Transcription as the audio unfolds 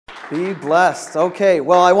Be blessed. Okay,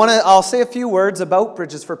 well, I'll say a few words about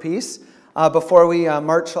Bridges for Peace before we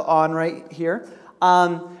march on right here.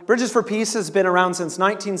 Bridges for Peace has been around since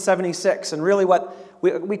 1976, and really what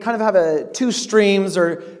we kind of have two streams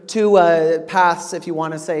or two paths, if you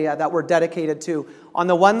want to say, that we're dedicated to. On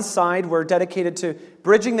the one side, we're dedicated to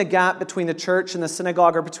bridging the gap between the church and the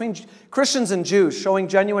synagogue, or between Christians and Jews, showing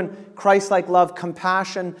genuine Christ-like love,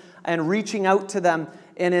 compassion, and reaching out to them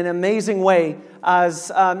in an amazing way,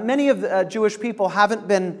 as many of the Jewish people haven't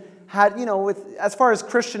been as far as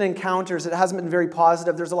Christian encounters, it hasn't been very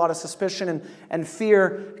positive. There's a lot of suspicion and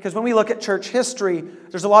fear, because when we look at church history,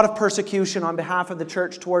 there's a lot of persecution on behalf of the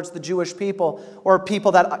church towards the Jewish people, or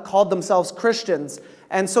people that called themselves Christians.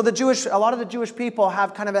 And so a lot of the Jewish people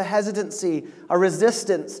have kind of a hesitancy, a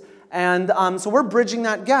resistance. And so we're bridging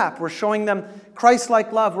that gap. We're showing them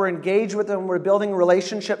Christ-like love. We're engaged with them. We're building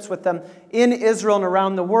relationships with them in Israel and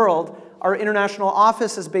around the world. Our international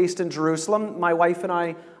office is based in Jerusalem. My wife and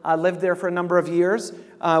I lived there for a number of years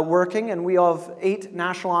working, and we have 8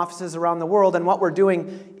 national offices around the world. And what we're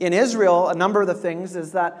doing in Israel, a number of the things,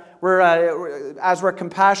 is that as we're a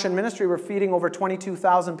compassion ministry, we're feeding over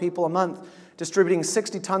 22,000 people a month, distributing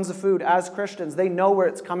 60 tons of food as Christians. They know where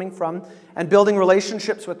it's coming from, and building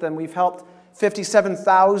relationships with them. We've helped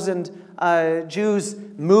 57,000 Jews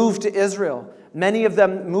move to Israel, many of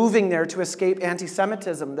them moving there to escape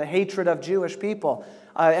anti-Semitism, the hatred of Jewish people,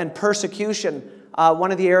 and persecution.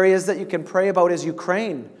 One of the areas that you can pray about is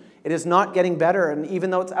Ukraine. It is not getting better, and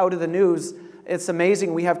even though it's out of the news, it's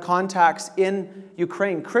amazing. We have contacts in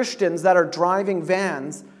Ukraine, Christians that are driving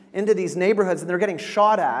vans into these neighborhoods, and they're getting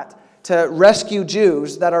shot at to rescue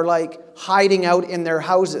Jews that are hiding out in their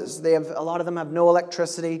houses. A lot of them have no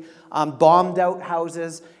electricity, bombed out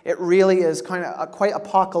houses. It really is kind of quite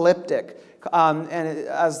apocalyptic.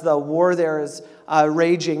 As the war there is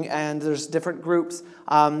raging, and there's different groups,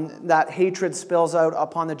 that hatred spills out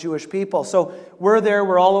upon the Jewish people. So we're there,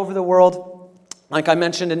 we're all over the world, like I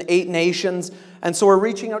mentioned, in 8 nations. And so we're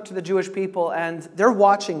reaching out to the Jewish people, and they're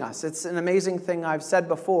watching us. It's an amazing thing I've said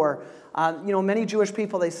before. Many Jewish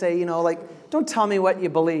people, they say, don't tell me what you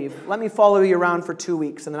believe. Let me follow you around for 2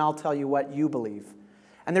 weeks, and then I'll tell you what you believe.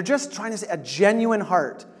 And they're just trying to say a genuine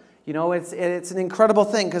heart. It's an incredible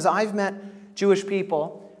thing, because I've met Jewish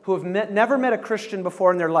people who have never met a Christian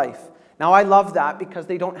before in their life. Now, I love that, because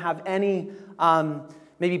they don't have any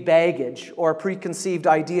maybe baggage or preconceived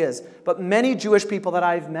ideas. But many Jewish people that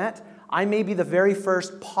I've met, I may be the very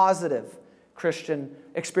first positive Christian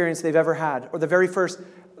experience they've ever had, or the very first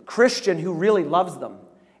Christian who really loves them.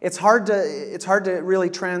 It's hard to really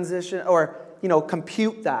transition or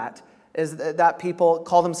compute that, is that people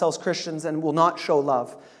call themselves Christians and will not show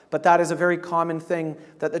love. But that is a very common thing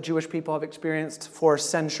that the Jewish people have experienced for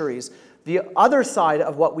centuries. The other side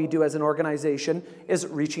of what we do as an organization is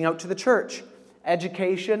reaching out to the church.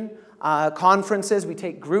 Education, conferences. We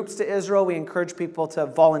take groups to Israel. We encourage people to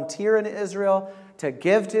volunteer in Israel, to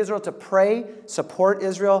give to Israel, to pray, support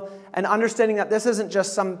Israel, and understanding that this isn't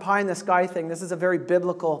just some pie-in-the-sky thing. This is a very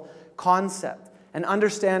biblical concept. And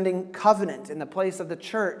understanding covenant in the place of the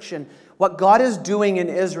church, and what God is doing in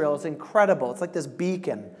Israel is incredible. It's like this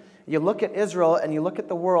beacon. You look at Israel and you look at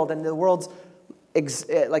the world, and the world's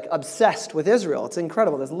obsessed with Israel. It's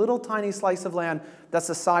incredible. This little tiny slice of land that's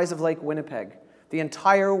the size of Lake Winnipeg. The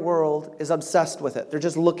entire world is obsessed with it. They're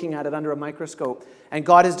just looking at it under a microscope. And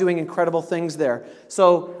God is doing incredible things there.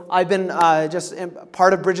 So I've been just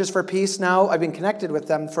part of Bridges for Peace now. I've been connected with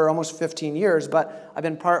them for almost 15 years, but I've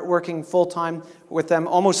been working full-time with them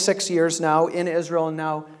almost 6 years now in Israel, and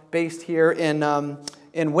now based here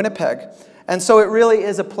in Winnipeg. And so it really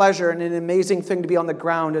is a pleasure and an amazing thing to be on the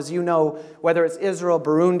ground. As you know, whether it's Israel,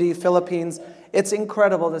 Burundi, Philippines, it's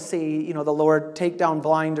incredible to see, the Lord take down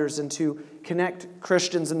blinders and to connect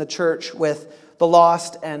Christians in the church with the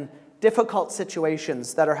lost and difficult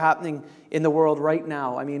situations that are happening in the world right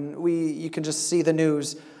now. I mean, you can just see the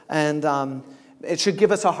news, and it should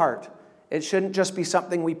give us a heart. It shouldn't just be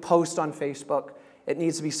something we post on Facebook. It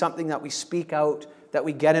needs to be something that we speak out, that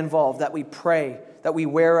we get involved, that we pray, that we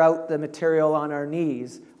wear out the material on our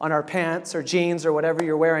knees, on our pants or jeans or whatever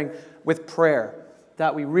you're wearing, with prayer,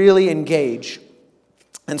 that we really engage.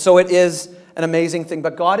 And so it is an amazing thing.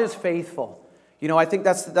 But God is faithful. I think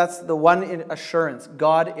that's the one assurance.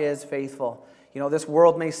 God is faithful. This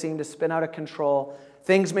world may seem to spin out of control.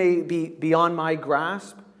 Things may be beyond my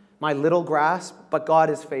grasp, my little grasp, but God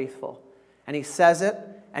is faithful. And He says it,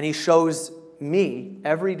 and He shows me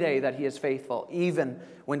every day that He is faithful, even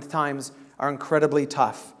when times are incredibly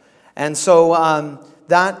tough. And so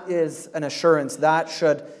that is an assurance. That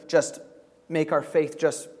should just make our faith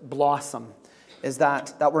just blossom, is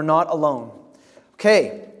that we're not alone.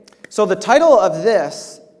 Okay, So the title of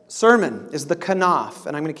this sermon is the Kanaf,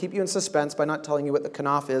 and I'm going to keep you in suspense by not telling you what the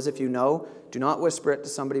Kanaf is. If you know, do not whisper it to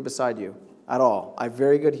somebody beside you at all. I have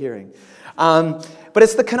very good hearing. But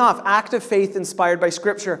it's the Kanaf, act of faith inspired by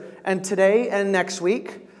Scripture. And today and next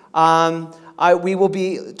week, we will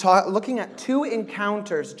be looking at two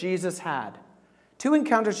encounters Jesus had. Two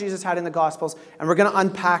encounters Jesus had in the Gospels, and we're going to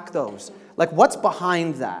unpack those. Like, what's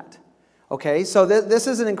behind that? Okay, so this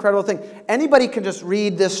is an incredible thing. Anybody can just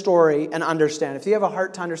read this story and understand. If you have a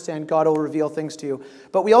heart to understand, God will reveal things to you.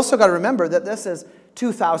 But we also got to remember that this is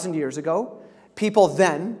 2,000 years ago. People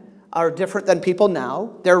then are different than people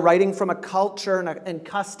now. They're writing from a culture and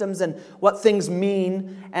customs and what things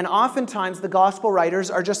mean. And oftentimes the gospel writers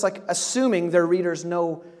are just like assuming their readers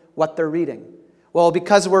know what they're reading. Well,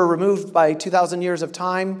 because we're removed by 2,000 years of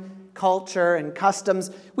time, culture, and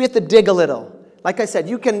customs, we have to dig a little. Like I said,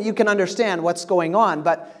 you can understand what's going on,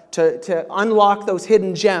 but to unlock those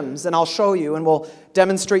hidden gems, and I'll show you, and we'll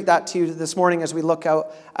demonstrate that to you this morning as we look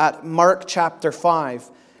out at Mark chapter 5.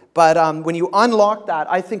 But when you unlock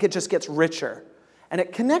that, I think it just gets richer. And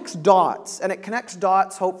it connects dots,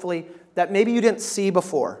 hopefully, that maybe you didn't see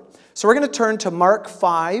before. So we're going to turn to Mark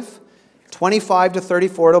 5, 25 to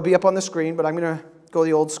 34. It'll be up on the screen, but I'm going to go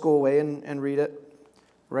the old school way and read it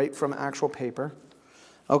right from actual paper.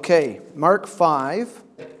 Okay, Mark 5.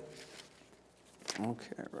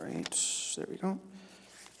 Okay, right. There we go.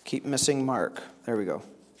 Keep missing Mark. There we go.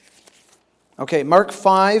 Okay, Mark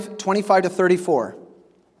 5, 25 to 34.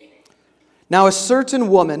 Now a certain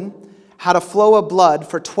woman had a flow of blood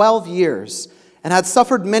for 12 years and had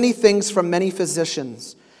suffered many things from many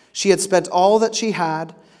physicians. She had spent all that she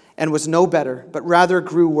had and was no better, but rather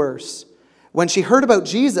grew worse. When she heard about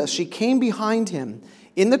Jesus, she came behind him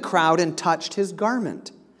in the crowd and touched his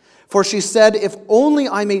garment. For she said, "If only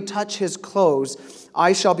I may touch his clothes,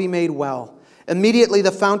 I shall be made well." Immediately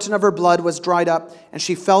the fountain of her blood was dried up, and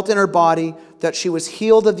she felt in her body that she was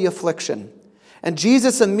healed of the affliction. And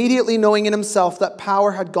Jesus, immediately knowing in himself that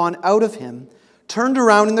power had gone out of him, turned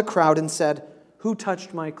around in the crowd and said, "Who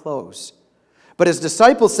touched my clothes?" But his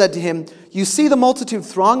disciples said to him, "You see the multitude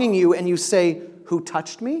thronging you, and you say, 'Who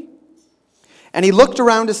touched me?'" And he looked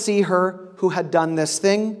around to see her who had done this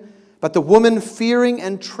thing. But the woman, fearing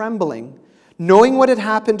and trembling, knowing what had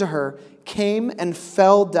happened to her, came and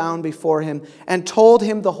fell down before him and told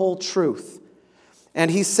him the whole truth. And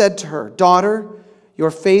he said to her, "Daughter, your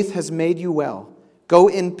faith has made you well. Go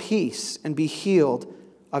in peace and be healed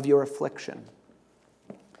of your affliction."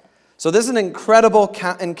 So this is an incredible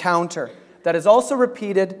encounter that is also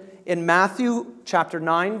repeated in Matthew chapter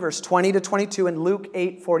 9, verse 20 to 22, and Luke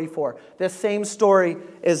 8, 44. This same story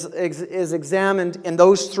is examined in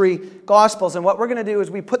those three Gospels. And what we're going to do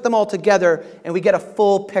is we put them all together and we get a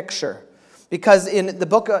full picture. Because in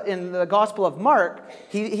the Gospel of Mark,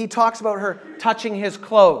 he talks about her touching his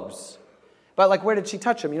clothes. But like, where did she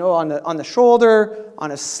touch him? You know, on the shoulder,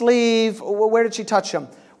 on a sleeve. Where did she touch him?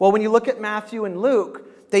 Well, when you look at Matthew and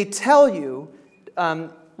Luke, they tell you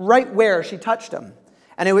right where she touched him.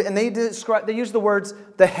 And they use the words,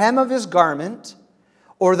 the hem of his garment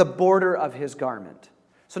or the border of his garment.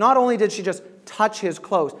 So not only did she just touch his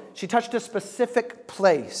clothes, she touched a specific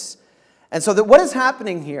place. And so what is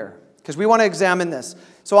happening here? Because we want to examine this.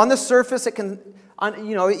 So on the surface,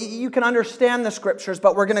 you can understand the scriptures,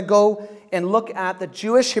 but we're going to go and look at the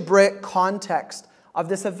Jewish Hebraic context of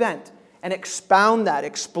this event and expound that,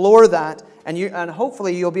 explore that, and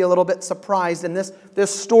hopefully you'll be a little bit surprised. And this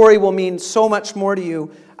story will mean so much more to you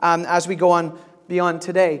as we go on beyond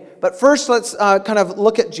today. But first, let's kind of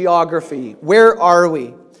look at geography. Where are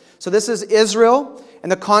we? So this is Israel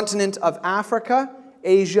and the continent of Africa,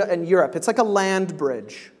 Asia, and Europe. It's like a land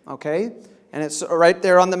bridge, okay? And it's right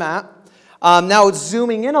there on the map. Now,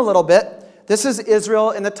 zooming in a little bit, this is Israel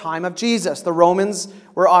in the time of Jesus. The Romans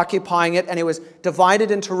were occupying it, and it was divided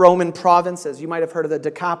into Roman provinces. You might have heard of the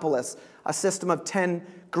Decapolis, a system of 10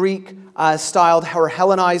 Greek-styled or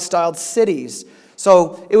Hellenized-styled cities.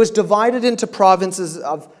 So it was divided into provinces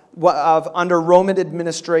of under Roman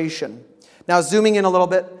administration. Now, zooming in a little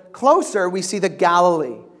bit closer, we see the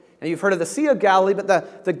Galilee. And you've heard of the Sea of Galilee, but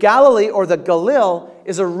the Galilee, or the Galil,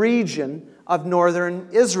 is a region of northern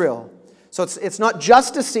Israel. So it's not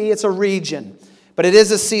just a sea, it's a region. But it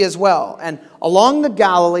is a sea as well. And along the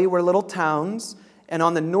Galilee were little towns. And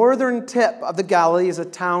on the northern tip of the Galilee is a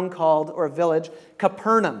town called, or a village,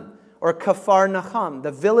 Capernaum, or Capharnaum,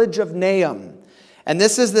 the village of Nahum. And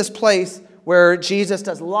this is this place where Jesus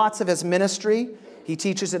does lots of his ministry. He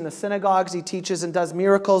teaches in the synagogues. He teaches and does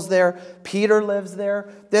miracles there. Peter lives there.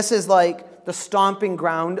 This is like the stomping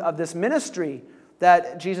ground of this ministry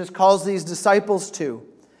that Jesus calls these disciples to.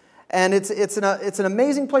 And it's an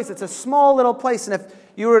amazing place. It's a small little place. And if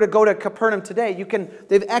you were to go to Capernaum today,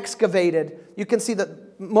 they've excavated, you can see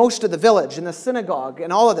most of the village and the synagogue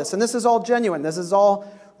and all of this. And this is all genuine. This is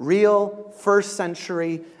all real first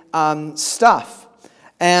century stuff.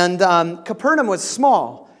 And Capernaum was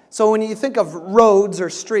small. So when you think of roads or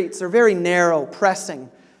streets, they're very narrow, pressing.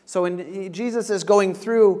 So when Jesus is going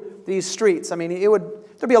through these streets, I mean,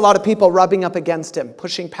 there'd be a lot of people rubbing up against him,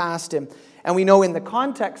 pushing past him. And we know in the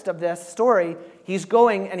context of this story, he's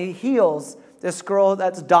going and he heals this girl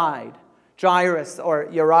that's died. Jairus or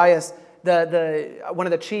Jairus, one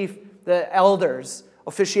of the elders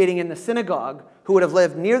officiating in the synagogue, who would have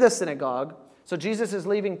lived near the synagogue. So Jesus is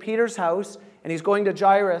leaving Peter's house and he's going to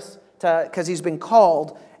Jairus because he's been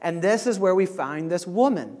called. And this is where we find this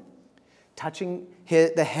woman touching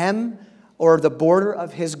the hem or the border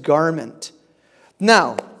of his garment.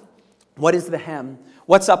 Now, what is the hem?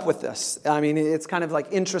 What's up with this? I mean, it's kind of like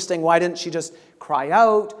interesting. Why didn't she just cry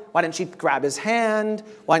out? Why didn't she grab his hand?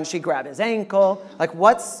 Why didn't she grab his ankle? Like,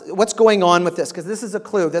 what's going on with this? Because this is a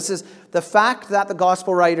clue. This is the fact that the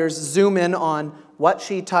gospel writers zoom in on what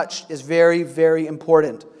she touched is very, very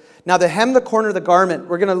important. Now, the hem, the corner of the garment,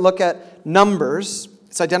 we're going to look at Numbers.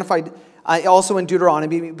 It's identified also in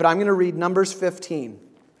Deuteronomy, but I'm going to read Numbers 15.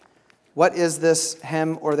 What is this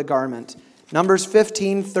hem or the garment? Numbers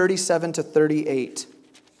 15, 37 to 38. It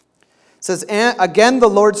says, "Again the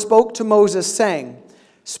Lord spoke to Moses, saying,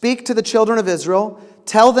 Speak to the children of Israel,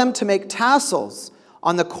 tell them to make tassels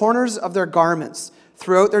on the corners of their garments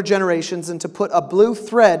throughout their generations, and to put a blue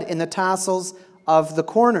thread in the tassels of the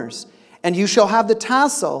corners. And you shall have the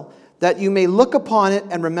tassel, that you may look upon it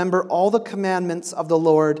and remember all the commandments of the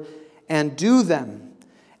Lord and do them,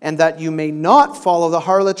 and that you may not follow the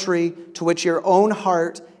harlotry to which your own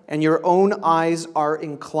heart and your own eyes are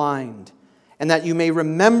inclined, and that you may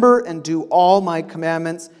remember and do all my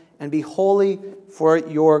commandments and be holy for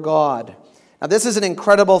your God." Now, this is an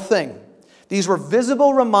incredible thing. These were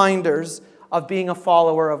visible reminders of being a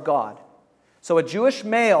follower of God. So a Jewish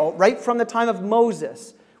male, right from the time of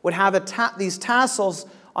Moses, would have these tassels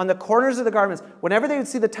on the corners of the garments. Whenever they would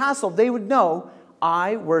see the tassel, they would know,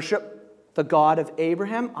 I worship the God of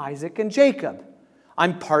Abraham, Isaac, and Jacob.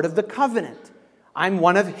 I'm part of the covenant. I'm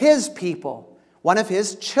one of his people, one of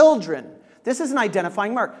his children. This is an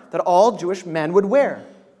identifying mark that all Jewish men would wear.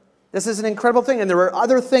 This is an incredible thing. And there were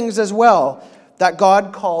other things as well that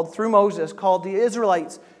God called, through Moses, called the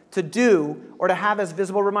Israelites to do or to have as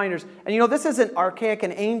visible reminders. And you know, this isn't archaic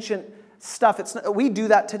and ancient stuff. We do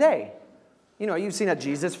that today. You know, you've seen a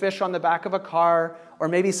Jesus fish on the back of a car, or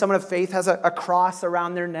maybe someone of faith has a cross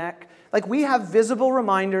around their neck. Like, we have visible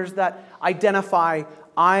reminders that identify,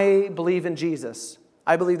 I believe in Jesus.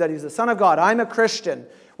 I believe that he's the Son of God. I'm a Christian.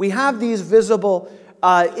 We have these visible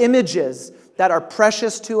images that are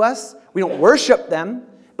precious to us. We don't worship them,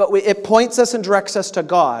 but it points us and directs us to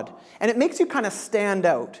God. And it makes you kind of stand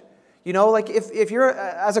out. You know, like if you're,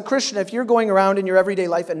 as a Christian, if you're going around in your everyday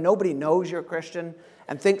life and nobody knows you're a Christian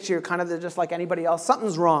and thinks you're kind of just like anybody else,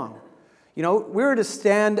 something's wrong. You know, we're to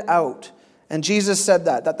stand out. And Jesus said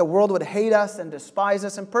that the world would hate us and despise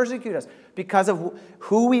us and persecute us because of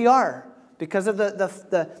who we are, because of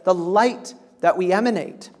the light that we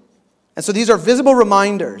emanate. And so these are visible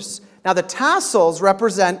reminders. Now, the tassels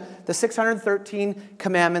represent the 613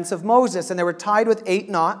 commandments of Moses, and they were tied with 8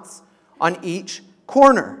 knots on each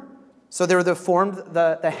corner. So they formed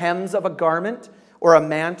the hems of a garment or a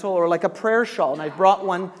mantle or like a prayer shawl. And I brought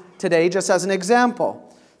one today just as an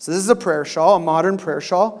example. So this is a prayer shawl, a modern prayer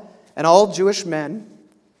shawl. And all Jewish men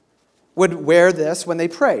would wear this when they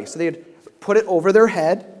pray. So they'd put it over their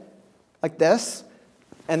head like this,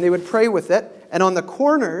 and they would pray with it. And on the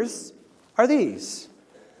corners are these.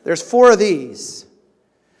 There's 4 of these.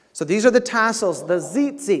 So these are the tassels, the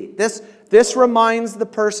tzitzit. This reminds the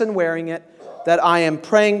person wearing it that I am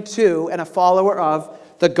praying to and a follower of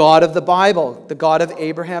the God of the Bible, the God of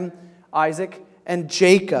Abraham, Isaac, and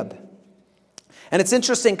Jacob. And it's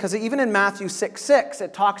interesting because even in Matthew 6:6,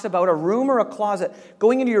 it talks about a room or a closet,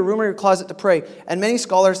 going into your room or your closet to pray. And many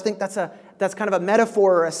scholars think that's kind of a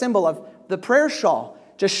metaphor or a symbol of the prayer shawl,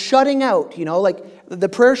 just shutting out, you know, like the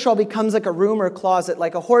prayer shawl becomes like a room or a closet,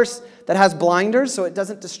 like a horse that has blinders so it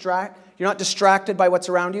doesn't distract. You're not distracted by what's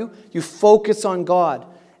around you. You focus on God.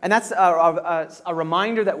 And that's a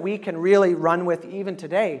reminder that we can really run with even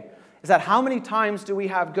today, is that how many times do we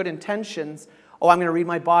have good intentions? Oh, I'm going to read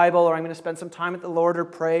my Bible, or I'm going to spend some time with the Lord, or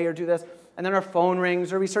pray, or do this. And then our phone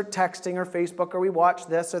rings, or we start texting, or Facebook, or we watch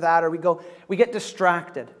this or that, or we get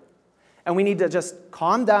distracted. And we need to just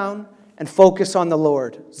calm down and focus on the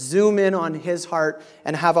Lord. Zoom in on his heart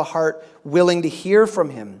and have a heart willing to hear from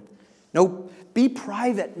him. No, be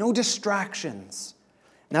private, no distractions.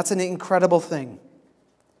 And that's an incredible thing.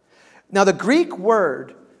 Now, the Greek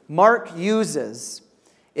word Mark uses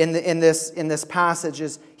in this passage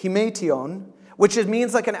is himation, which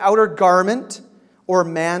means like an outer garment or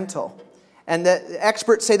mantle. And the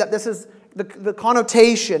experts say that this is the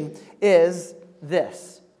connotation is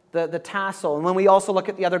this, the tassel. And when we also look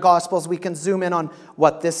at the other Gospels, we can zoom in on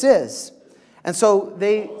what this is. And so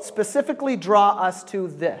they specifically draw us to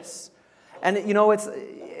this. And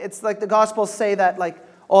it's like the Gospels say that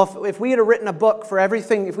if we had written a book for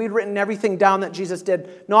everything, if we'd written everything down that Jesus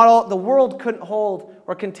did, the world couldn't hold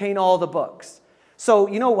or contain all the books. So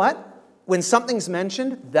you know what? When something's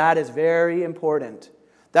mentioned, that is very important.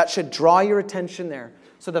 That should draw your attention there.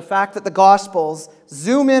 So the fact that the Gospels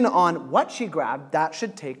zoom in on what she grabbed, that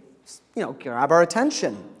should grab our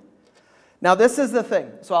attention. Now this is the thing.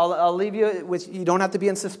 So I'll leave you with, you don't have to be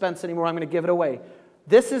in suspense anymore. I'm going to give it away.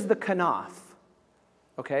 This is the kanaf.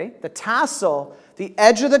 Okay? The tassel, the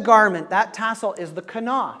edge of the garment, that tassel is the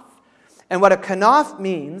kanaf. And what a kanaf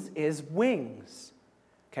means is wings.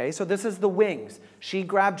 Okay? So this is the wings. She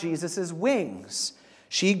grabbed Jesus' wings.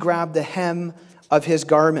 She grabbed the hem of his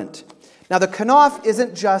garment. Now the kanaf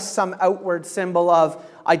isn't just some outward symbol of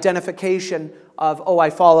identification of, I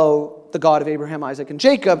follow the God of Abraham, Isaac, and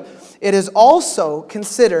Jacob. It is also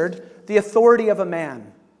considered the authority of a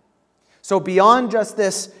man. So beyond just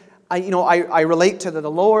this, I relate to the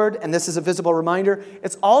Lord, and this is a visible reminder,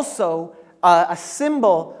 it's also a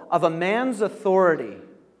symbol of a man's authority.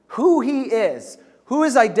 Who he is, who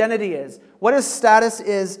his identity is, what his status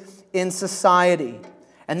is in society.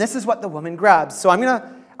 And this is what the woman grabs. So I'm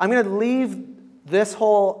going to leave this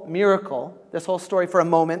whole miracle, this whole story for a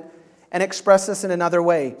moment, and express this in another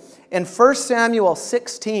way. In 1 Samuel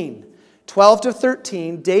 16, 12 to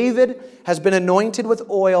 13, David has been anointed with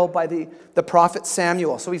oil by the prophet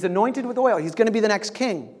Samuel. So he's anointed with oil. He's going to be the next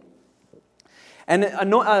king. And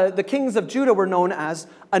the kings of Judah were known as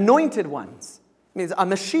anointed ones. It means a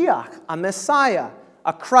Mashiach, a Messiah,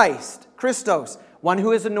 a Christ, Christos, one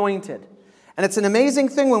who is anointed. And it's an amazing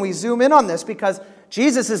thing when we zoom in on this because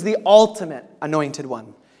Jesus is the ultimate anointed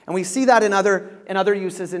one. And we see that in other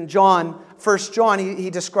uses. In John, 1 John, he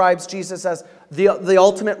describes Jesus as the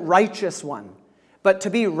ultimate righteous one. But to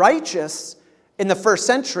be righteous in the first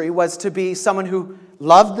century was to be someone who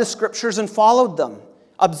loved the scriptures and followed them.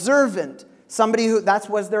 Observant, somebody who, that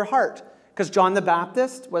was their heart. Because John the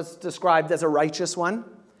Baptist was described as a righteous one,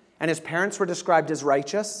 and his parents were described as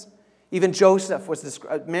righteous. Even Joseph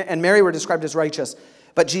and Mary were described as righteous.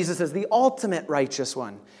 But Jesus is the ultimate righteous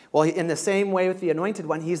one. Well, in the same way with the anointed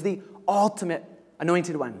one, he's the ultimate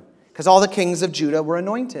anointed one. Because all the kings of Judah were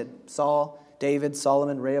anointed. Saul, David,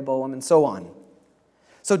 Solomon, Rehoboam, and so on.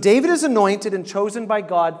 So David is anointed and chosen by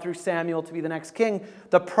God through Samuel to be the next king.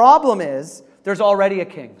 The problem is, there's already a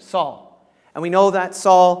king, Saul. And we know that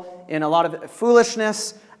Saul, in a lot of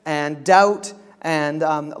foolishness and doubt and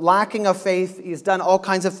lacking of faith, he's done all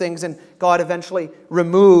kinds of things, and God eventually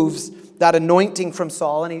removes that anointing from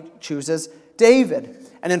Saul, and he chooses David.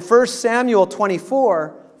 And in 1 Samuel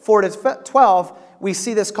 24, 4 to 12, we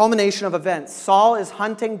see this culmination of events. Saul is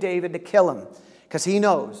hunting David to kill him, because he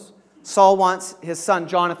knows Saul wants his son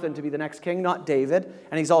Jonathan to be the next king, not David,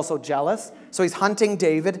 and he's also jealous. So he's hunting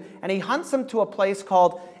David, and he hunts him to a place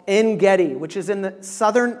called En-Gedi, which is in the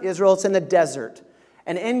southern Israel. It's in the desert.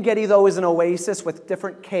 And En-Gedi, though, is an oasis with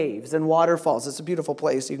different caves and waterfalls. It's a beautiful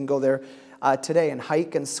place. You can go there today and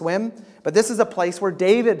hike and swim. But this is a place where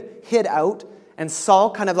David hid out, and Saul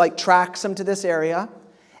kind of tracks him to this area.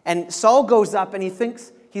 And Saul goes up, and he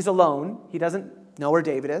thinks he's alone. He doesn't know where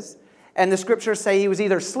David is. And the scriptures say he was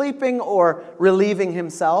either sleeping or relieving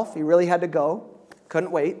himself. He really had to go.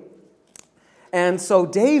 Couldn't wait. And so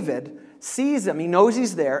David sees him. He knows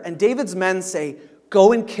he's there. And David's men say,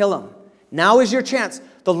 "Go and kill him. Now is your chance.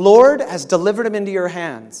 The Lord has delivered him into your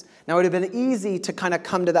hands." Now, it would have been easy to kind of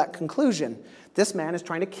come to that conclusion. This man is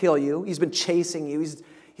trying to kill you. He's been chasing you.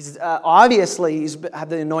 He's had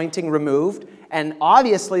the anointing removed. And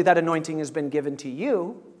obviously that anointing has been given to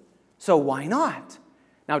you. So why not?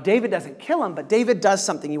 Now, David doesn't kill him, but David does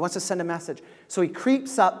something. He wants to send a message. So he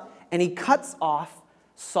creeps up and he cuts off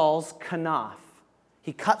Saul's kanaf.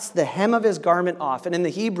 He cuts the hem of his garment off. And in the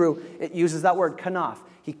Hebrew, it uses that word, kanaf.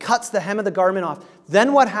 He cuts the hem of the garment off.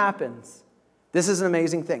 Then what happens? This is an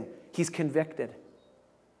amazing thing. He's convicted.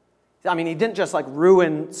 I mean, he didn't just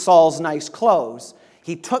ruin Saul's nice clothes.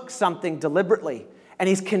 He took something deliberately. And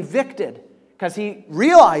he's convicted because he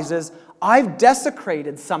realizes, I've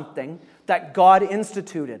desecrated something that God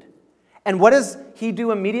instituted. And what does he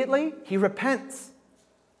do immediately? He repents.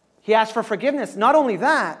 He asks for forgiveness. Not only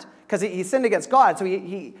that, because he sinned against God. So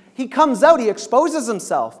he comes out, he exposes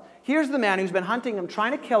himself. Here's the man who's been hunting him,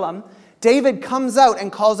 trying to kill him. David comes out and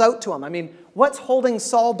calls out to him. I mean, what's holding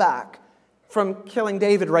Saul back from killing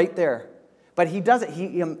David right there? But he does it.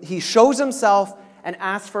 He shows himself and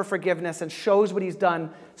asks for forgiveness and shows what he's done.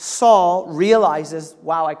 Saul realizes,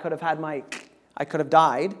 wow, I could have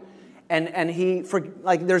died. And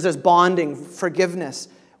there's this bonding, forgiveness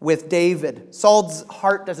with David. Saul's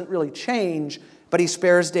heart doesn't really change, but he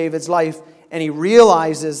spares David's life, and he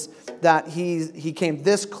realizes that he came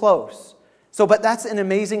this close. But that's an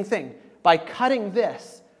amazing thing. By cutting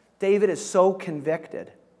this, David is so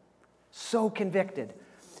convicted. So convicted.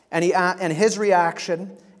 And his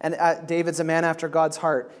reaction, and David's a man after God's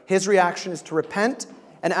heart, his reaction is to repent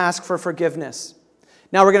and ask for forgiveness.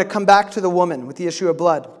 Now we're going to come back to the woman with the issue of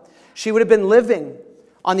blood. She would have been living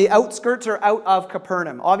on the outskirts or out of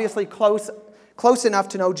Capernaum, obviously close enough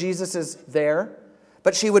to know Jesus is there,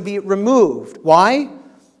 but she would be removed. Why?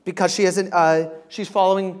 Because she's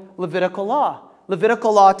following Levitical law.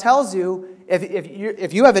 Levitical law tells you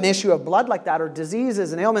if you have an issue of blood like that, or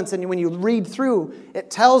diseases and ailments, and when you read through, it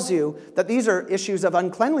tells you that these are issues of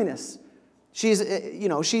uncleanliness. This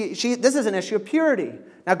is an issue of purity.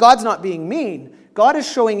 Now, God's not being mean. God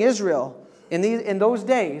is showing Israel in those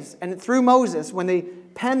days, and through Moses, when they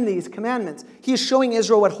penned these commandments, he is showing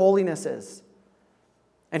Israel what holiness is.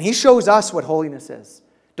 And he shows us what holiness is.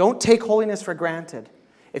 Don't take holiness for granted.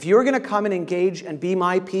 If you're going to come and engage and be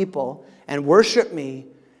my people and worship me,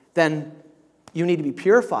 then you need to be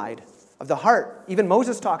purified of the heart. Even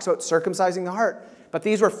Moses talks about circumcising the heart. But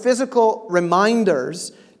these were physical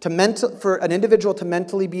reminders for an individual to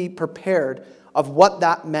mentally be prepared of what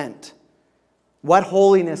that meant, what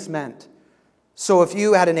holiness meant. So if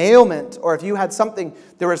you had an ailment, or if you had something,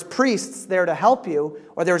 there was priests there to help you,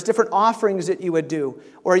 or there was different offerings that you would do,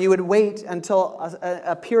 or you would wait until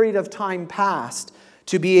a period of time passed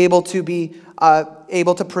to be able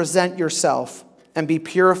to present yourself and be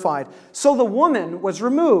purified. So the woman was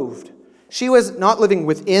removed. She was not living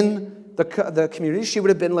within the community. She would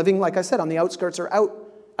have been living, like I said, on the outskirts or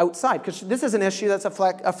outside, because this is an issue that's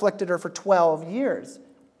afflicted her for 12 years.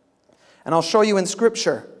 And I'll show you in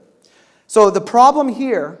Scripture. So the problem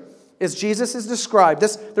here is Jesus is described.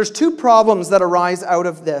 There's two problems that arise out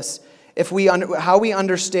of this, how we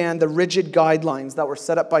understand the rigid guidelines that were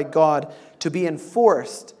set up by God to be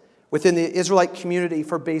enforced within the Israelite community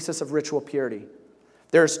for basis of ritual purity.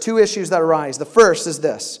 There's two issues that arise. The first is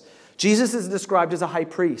this. Jesus is described as a high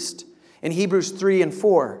priest in Hebrews 3 and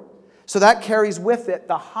 4. So that carries with it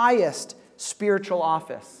the highest spiritual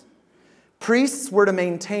office. Priests were to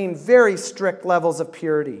maintain very strict levels of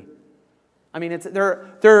purity. I mean,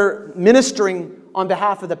 they're ministering on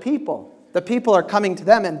behalf of the people. The people are coming to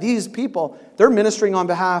them, and these people, they're ministering on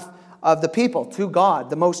behalf of the people to God,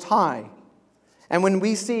 the Most High. And when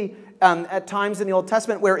we see at times in the Old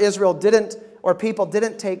Testament where people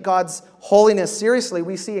didn't take God's holiness seriously,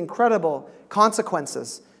 we see incredible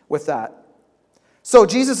consequences with that. So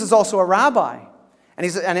Jesus is also a rabbi,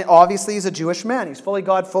 and obviously he's a Jewish man. He's fully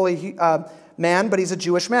God, fully man, but he's a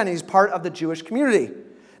Jewish man, and he's part of the Jewish community.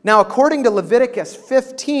 Now, according to Leviticus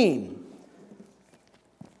 15,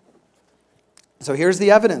 so here's the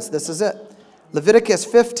evidence. This is it. Leviticus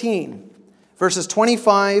 15, verses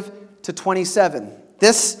 25 to 27.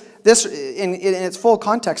 This in its full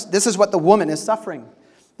context, this is what the woman is suffering.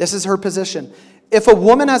 This is her position. If a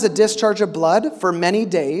woman has a discharge of blood for many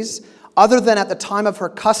days, other than at the time of her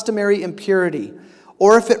customary impurity,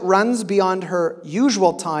 or if it runs beyond her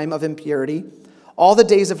usual time of impurity, all the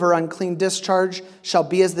days of her unclean discharge shall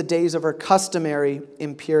be as the days of her customary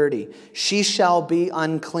impurity. She shall be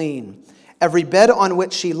unclean. Every bed on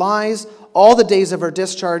which she lies, all the days of her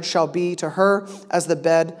discharge shall be to her as the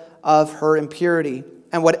bed of her impurity.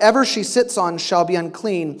 And whatever she sits on shall be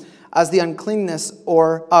unclean as the uncleanness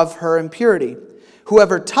or of her impurity.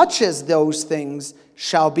 Whoever touches those things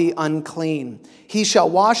shall be unclean. He shall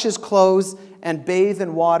wash his clothes and bathe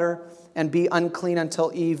in water and be unclean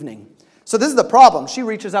until evening. So this is the problem. She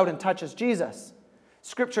reaches out and touches Jesus.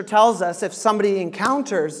 Scripture tells us if somebody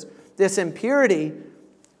encounters this impurity,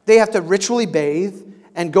 they have to ritually bathe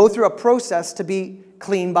and go through a process to be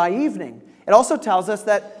clean by evening. It also tells us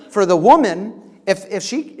that for the woman, if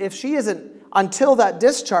she isn't, until that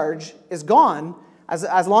discharge is gone,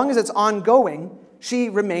 as long as it's ongoing, she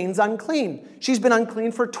remains unclean. She's been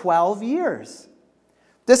unclean for 12 years.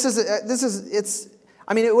 It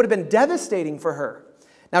would have been devastating for her.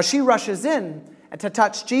 Now she rushes in to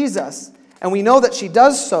touch Jesus, and we know that she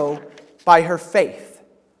does so by her faith.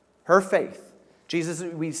 Her faith.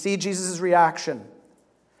 We see Jesus' reaction.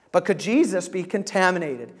 But could Jesus be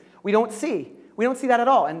contaminated? We don't see We don't see that at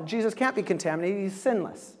all. And Jesus can't be contaminated. He's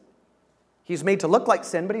sinless. He's made to look like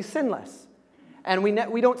sin, but he's sinless. And we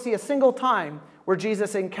don't see a single time where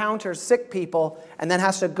Jesus encounters sick people and then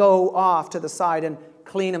has to go off to the side and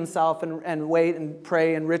clean himself and wait and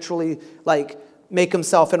pray and ritually make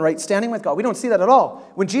himself in right standing with God. We don't see that at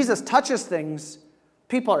all. When Jesus touches things,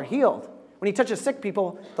 people are healed. When he touches sick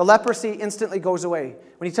people, the leprosy instantly goes away.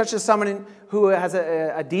 When he touches someone who has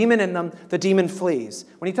a demon in them, the demon flees.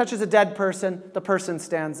 When he touches a dead person, the person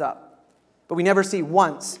stands up. But we never see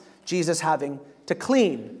once Jesus having to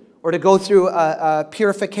clean or to go through a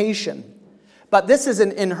purification. But this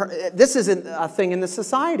isn't a thing in the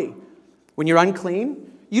society. When you're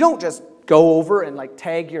unclean, you don't just go over and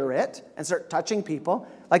tag your it and start touching people.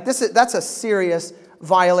 That's a serious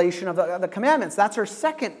violation of the commandments. That's her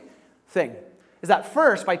second thing, is that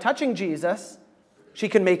first, by touching Jesus, she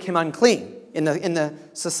can make him unclean in the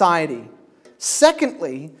society.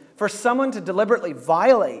 Secondly, for someone to deliberately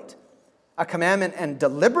violate a commandment and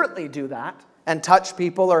deliberately do that and touch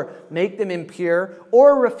people or make them impure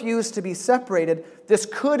or refuse to be separated, this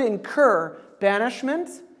could incur banishment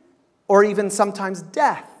or even sometimes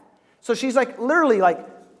death. So she's literally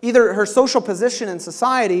either her social position in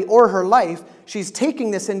society or her life, she's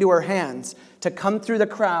taking this into her hands to come through the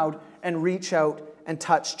crowd and reach out and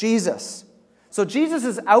touch Jesus. So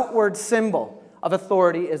Jesus' outward symbol of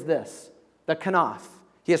authority is this, the kanaf.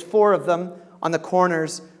 He has 4 of them on the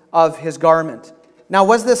corners of his garment. Now,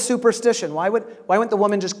 was this superstition? Why wouldn't the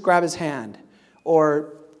woman just grab his hand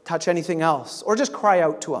or touch anything else or just cry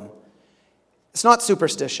out to him? It's not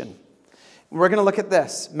superstition. We're going to look at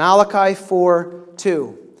this. Malachi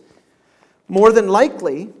 4:2. More than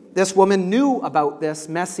likely, this woman knew about this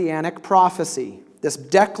messianic prophecy, this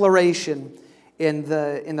declaration in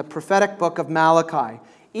the prophetic book of Malachi.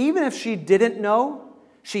 Even if she didn't know,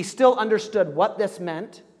 she still understood what this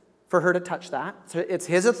meant for her to touch that. So it's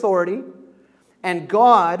his authority. And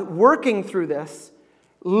God, working through this,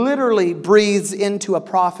 literally breathes into a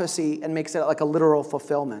prophecy and makes it like a literal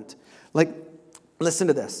fulfillment. Listen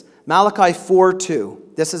to this. Malachi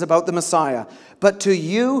 4:2. This is about the Messiah. But to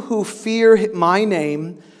you who fear my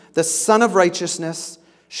name, the Son of Righteousness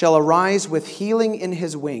shall arise with healing in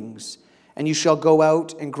his wings, and you shall go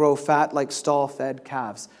out and grow fat like stall-fed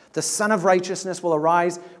calves. The Son of Righteousness will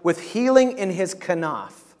arise with healing in his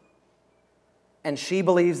kanaf. And she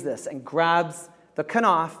believes this and grabs the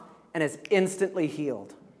kanaf and is instantly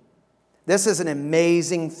healed. This is an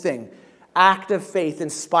amazing thing. Act of faith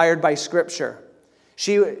inspired by Scripture.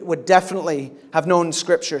 She would definitely have known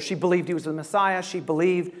Scripture. She believed he was the Messiah. She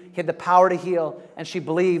believed he had the power to heal. And she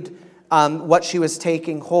believed what she was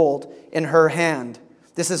taking hold in her hand.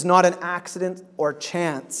 This is not an accident or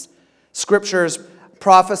chance. Scriptures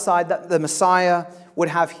prophesied that the Messiah would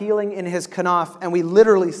have healing in his kanaf. And we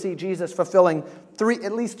literally see Jesus fulfilling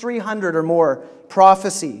at least 300 or more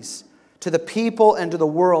prophecies to the people and to the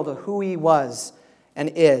world of who he was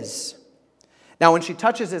and is. Now, when she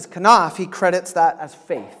touches his kanaf, he credits that as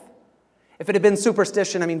faith. If it had been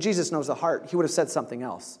superstition, Jesus knows the heart. He would have said something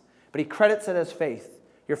else. But he credits it as faith.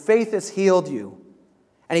 Your faith has healed you.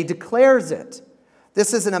 And he declares it.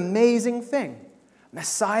 This is an amazing thing.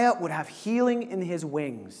 Messiah would have healing in his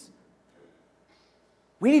wings.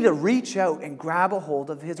 We need to reach out and grab a hold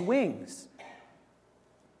of his wings.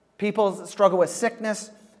 People struggle with sickness.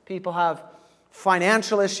 People have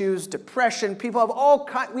financial issues, depression. We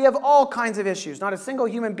have all kinds of issues. Not a single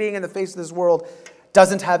human being in the face of this world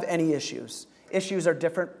doesn't have any issues. Issues are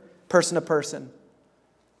different person to person.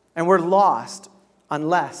 And we're lost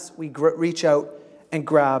unless we reach out and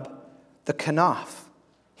grab the kanaf,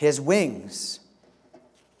 his wings.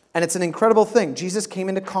 And it's an incredible thing. Jesus came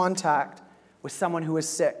into contact with someone who was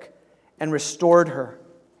sick and restored her.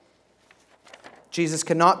 Jesus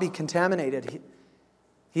cannot be contaminated.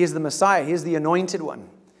 He is the Messiah. He is the anointed one.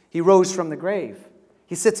 He rose from the grave.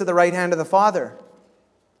 He sits at the right hand of the Father.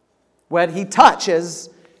 What he touches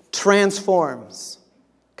transforms,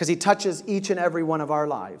 because he touches each and every one of our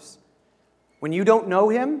lives. When you don't know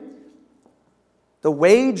him, the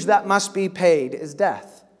wage that must be paid is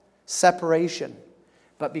death, separation.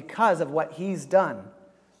 But because of what he's done,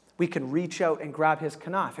 we can reach out and grab his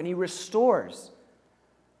kanaf, and he restores.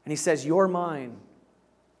 And he says, "You're mine.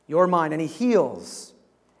 You're mine." And he heals.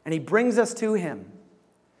 And he brings us to him.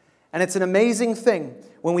 And it's an amazing thing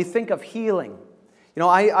when we think of healing.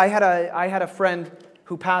 I had a friend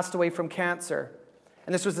who passed away from cancer.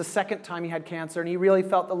 And this was the second time he had cancer. And he really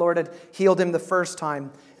felt the Lord had healed him the first time.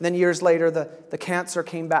 And then years later, the cancer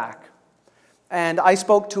came back. And I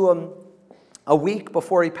spoke to him a week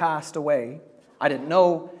before he passed away. I didn't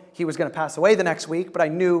know he was going to pass away the next week, but I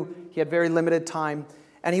knew he had very limited time.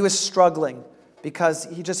 And he was struggling because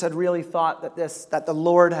he just had really thought that the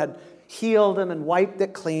Lord had healed him and wiped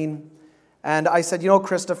it clean. And I said,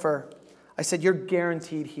 Christopher, I said, you're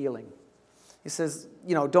guaranteed healing. He says,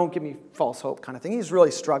 don't give me false hope kind of thing. He's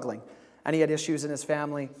really struggling, and he had issues in his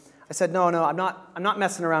family. I said, no, I'm not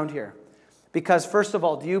messing around here. Because first of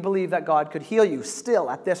all, do you believe that God could heal you still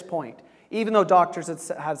at this point, even though doctors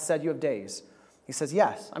have said you have days? He says,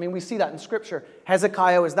 yes. I mean, we see that in Scripture.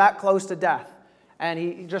 Hezekiah was that close to death, and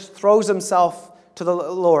he just throws himself to the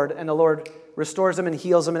Lord, and the Lord restores him and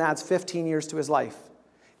heals him and adds 15 years to his life.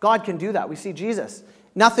 God can do that. We see Jesus.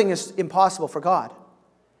 Nothing is impossible for God.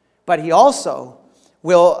 But he also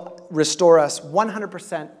will restore us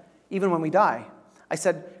 100% even when we die. I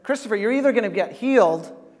said, Christopher, you're either going to get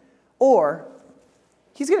healed or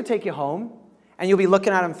he's going to take you home and you'll be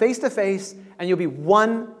looking at him face to face and you'll be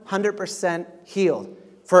 100% healed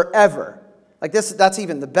forever. Like that's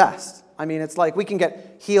even the best. I mean, it's like we can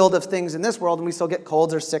get healed of things in this world and we still get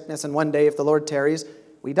colds or sickness, and one day, if the Lord tarries,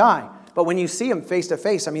 we die. But when you see him face to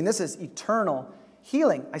face, I mean, this is eternal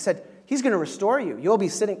healing. I said, he's going to restore you. You'll be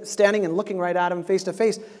standing and looking right at him face to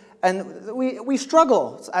face. And we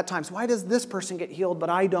struggle at times. Why does this person get healed,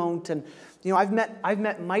 but I don't? And I've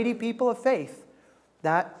met mighty people of faith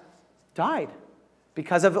that died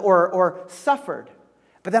because of or suffered.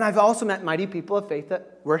 But then I've also met mighty people of faith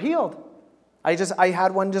that were healed. I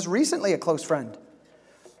had one just recently, a close friend.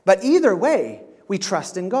 But either way, we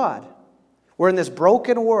trust in God. We're in this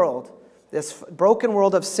broken world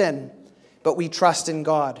of sin, but we trust in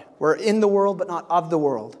God. We're in the world, but not of the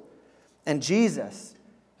world. And Jesus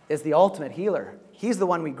is the ultimate healer. He's the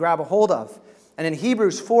one we grab a hold of. And in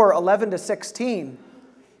Hebrews 4:11-16,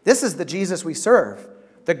 this is the Jesus we serve,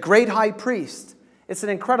 the great high priest. It's an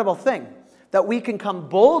incredible thing that we can come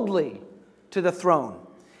boldly to the throne.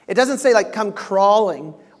 It doesn't say like come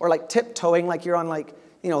crawling or like tiptoeing like you're on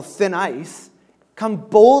thin ice. Come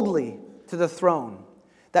boldly to the throne.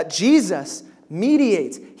 That Jesus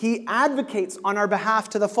mediates. He advocates on our behalf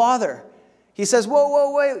to the Father. He says,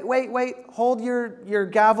 whoa, wait, hold your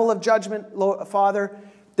gavel of judgment, Father.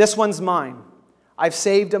 This one's mine. I've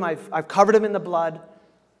saved him. I've covered him in the blood.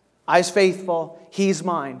 I was faithful. He's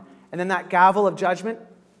mine. And then that gavel of judgment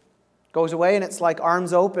goes away, and it's like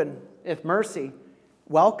arms open. If mercy,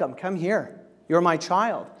 welcome, come here. You're my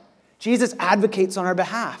child. Jesus advocates on our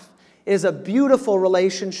behalf. It is a beautiful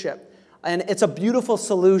relationship, and it's a beautiful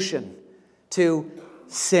solution to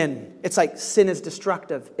sin. It's like sin is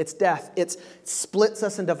destructive. It's death. It splits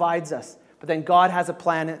us and divides us. But then God has a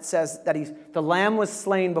plan. It says that the Lamb was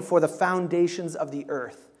slain before the foundations of the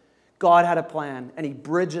earth. God had a plan, and he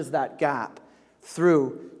bridges that gap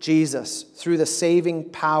through Jesus, through the saving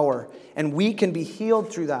power. And we can be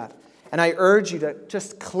healed through that. And I urge you to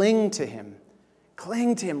just cling to him.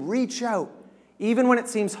 Cling to him. Reach out, even when it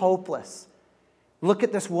seems hopeless. Look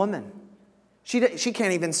at this woman. She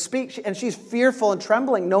can't even speak, and she's fearful and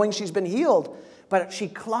trembling, knowing she's been healed. But she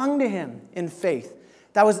clung to him in faith.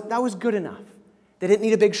 That was good enough. They didn't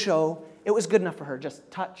need a big show. It was good enough for her. Just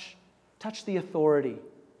touch the authority.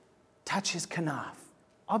 Touch his kanaf.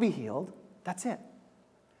 I'll be healed. That's it.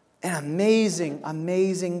 An amazing,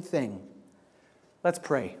 amazing thing. Let's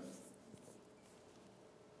pray.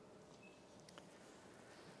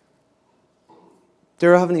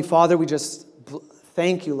 Dear Heavenly Father, we just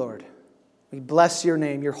thank you, Lord. We bless your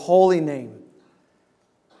name, your holy name.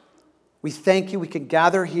 We thank you we can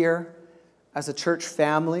gather here as a church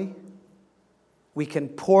family. We can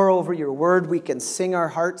pour over your word. We can sing our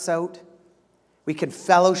hearts out. We can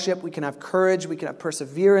fellowship. We can have courage. We can have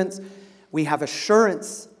perseverance. We have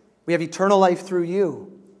assurance. We have eternal life through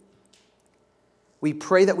you. We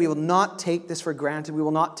pray that we will not take this for granted. We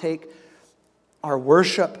will not take our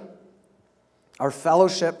worship, our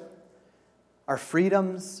fellowship, our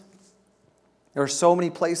freedoms. There are so many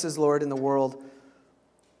places, Lord, in the world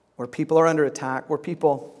where people are under attack, where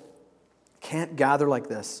people can't gather like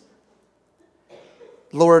this.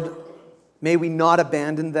 Lord, may we not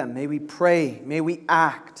abandon them. May we pray. May we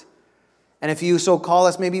act. And if you so call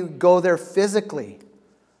us, maybe we go there physically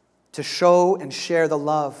to show and share the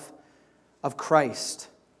love of Christ,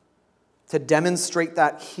 to demonstrate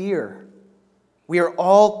that here. We are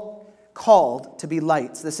all called to be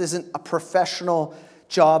lights. This isn't a professional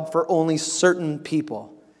job for only certain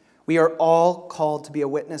people. We are all called to be a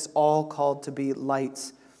witness, all called to be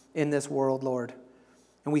lights in this world, Lord.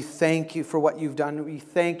 And we thank you for what you've done. We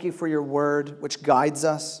thank you for your word, which guides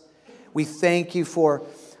us. We thank you for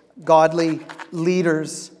godly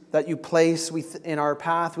leaders that you place in our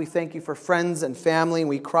path. We thank you for friends and family. And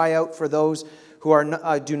we cry out for those who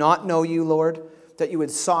do not know you, Lord, that you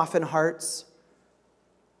would soften hearts,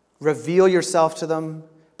 reveal yourself to them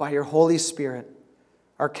by your Holy Spirit.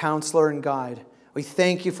 our counselor and guide. We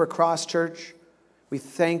thank you for Cross Church. We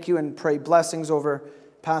thank you and pray blessings over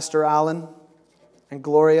Pastor Alan and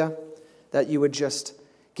Gloria, that you would just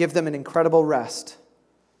give them an incredible rest.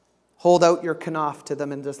 Hold out your kanaf to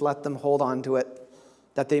them and just let them hold on to it,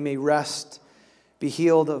 that they may rest, be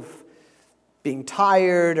healed of being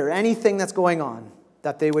tired or anything that's going on,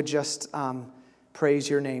 that they would just praise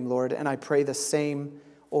your name, Lord. And I pray the same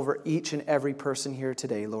over each and every person here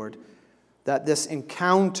today, Lord, that this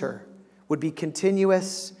encounter would be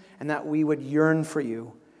continuous and that we would yearn for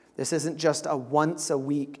you. This isn't just a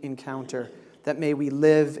once-a-week encounter, that may we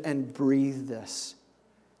live and breathe this.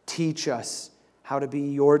 Teach us how to be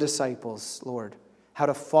your disciples, Lord, how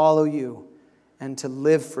to follow you and to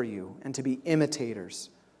live for you and to be imitators.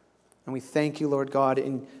 And we thank you, Lord God,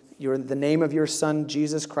 in the name of your Son,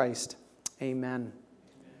 Jesus Christ. Amen.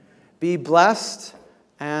 Be blessed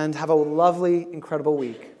and have a lovely, incredible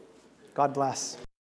week. God bless.